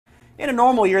In a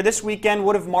normal year, this weekend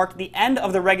would have marked the end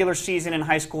of the regular season in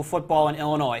high school football in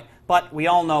Illinois. But we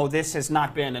all know this has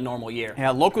not been a normal year. Yeah,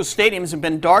 local stadiums have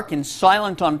been dark and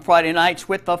silent on Friday nights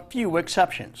with a few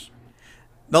exceptions.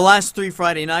 The last 3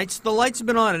 Friday nights, the lights have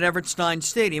been on at Everett Stein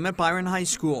Stadium at Byron High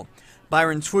School.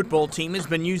 Byron's football team has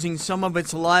been using some of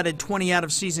its allotted 20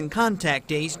 out-of-season contact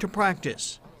days to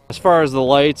practice. As far as the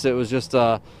lights, it was just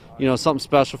something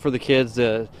special for the kids.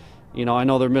 I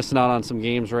know they're missing out on some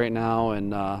games right now,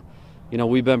 and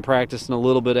we've been practicing a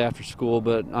little bit after school,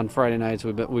 but on Friday nights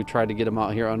we've tried to get them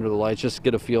out here under the lights, just to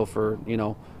get a feel for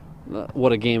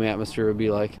what a game atmosphere would be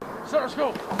like.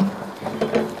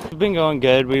 We've been going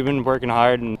good. We've been working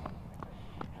hard, and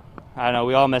I don't know,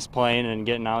 we all miss playing and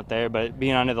getting out there, but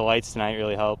being under the lights tonight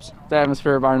really helps. The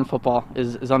atmosphere of Byron football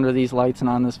is under these lights and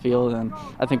on this field, and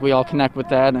I think we all connect with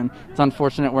that, and it's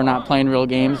unfortunate we're not playing real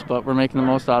games, but we're making the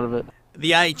most out of it.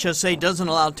 The IHSA doesn't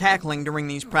allow tackling during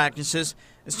these practices.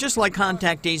 It's just like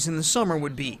contact days in the summer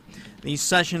would be. These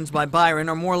sessions by Byron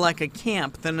are more like a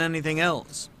camp than anything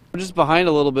else. We're just behind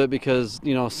a little bit because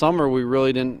summer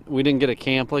we didn't get a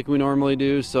camp like we normally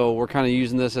do, so we're kind of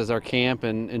using this as our camp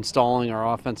and installing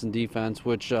our offense and defense,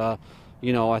 which I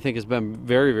think has been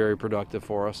very, very productive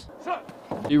for us.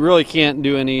 You really can't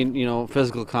do any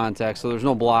physical contact, so there's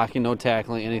no blocking, no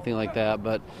tackling, anything like that.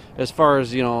 But as far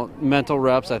as mental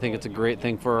reps, I think it's a great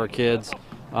thing for our kids.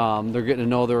 They're getting to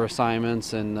know their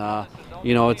assignments, and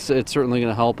it's certainly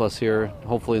going to help us here,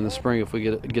 hopefully in the spring if we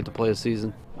get to play a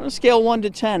season. On a scale 1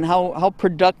 to 10, how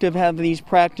productive have these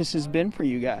practices been for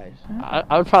you guys?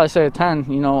 I would probably say a 10.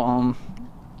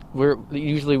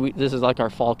 This is like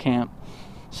our fall camp,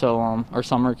 so our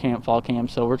summer camp, fall camp.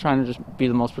 So we're trying to just be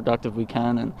the most productive we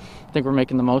can, and I think we're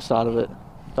making the most out of it,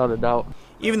 without a doubt.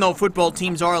 Even though football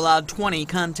teams are allowed 20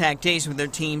 contact days with their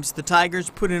teams, the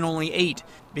Tigers put in only 8.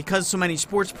 Because so many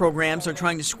sports programs are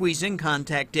trying to squeeze in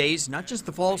contact days, not just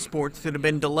the fall sports that have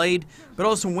been delayed, but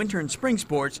also winter and spring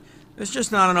sports, there's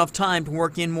just not enough time to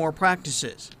work in more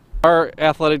practices. Our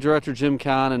athletic director, Jim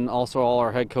Kahn, and also all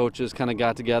our head coaches kind of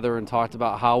got together and talked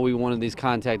about how we wanted these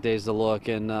contact days to look.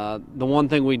 And the one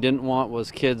thing we didn't want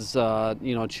was kids,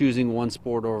 choosing one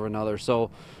sport over another.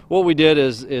 So what we did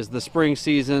is the spring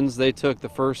seasons, they took the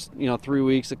first, 3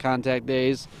 weeks of contact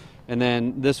days, and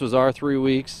then this was our 3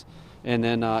 weeks. And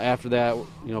then after that,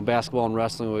 basketball and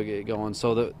wrestling would get going.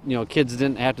 So that, kids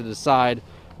didn't have to decide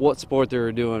what sport they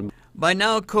were doing. By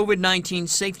now, COVID-19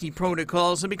 safety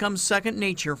protocols have become second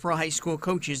nature for high school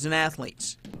coaches and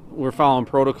athletes. We're following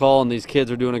protocol, and these kids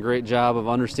are doing a great job of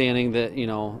understanding that,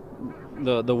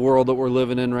 the world that we're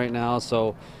living in right now.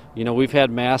 So, we've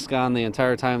had masks on the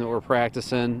entire time that we're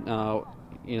practicing.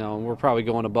 We're probably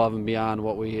going above and beyond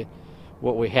what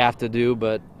we have to do,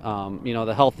 but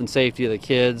the health and safety of the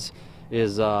kids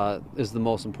is the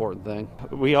most important thing.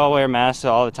 We all wear masks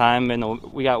all the time, and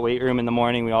we got weight room in the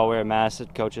morning. We all wear masks. The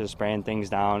coaches are spraying things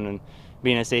down and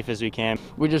being as safe as we can.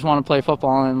 We just want to play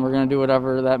football, and we're going to do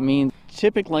whatever that means.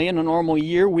 Typically, in a normal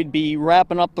year, we'd be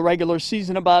wrapping up the regular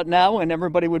season about now, and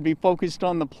everybody would be focused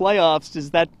on the playoffs.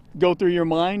 Does that go through your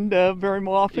mind very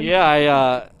often?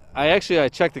 Yeah, I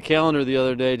checked the calendar the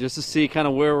other day just to see kind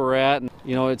of where we're at. And,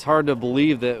 it's hard to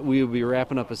believe that we would be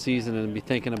wrapping up a season and be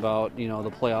thinking about, the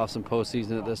playoffs and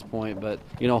postseason at this point. But,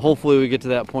 hopefully we get to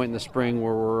that point in the spring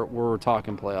where we're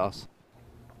talking playoffs.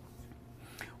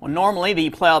 Well, normally the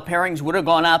playoff pairings would have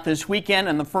gone out this weekend,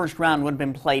 and the first round would have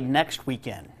been played next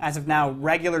weekend. As of now,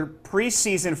 regular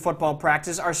preseason football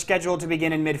practices are scheduled to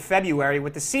begin in mid-February,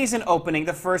 with the season opening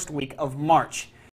the first week of March.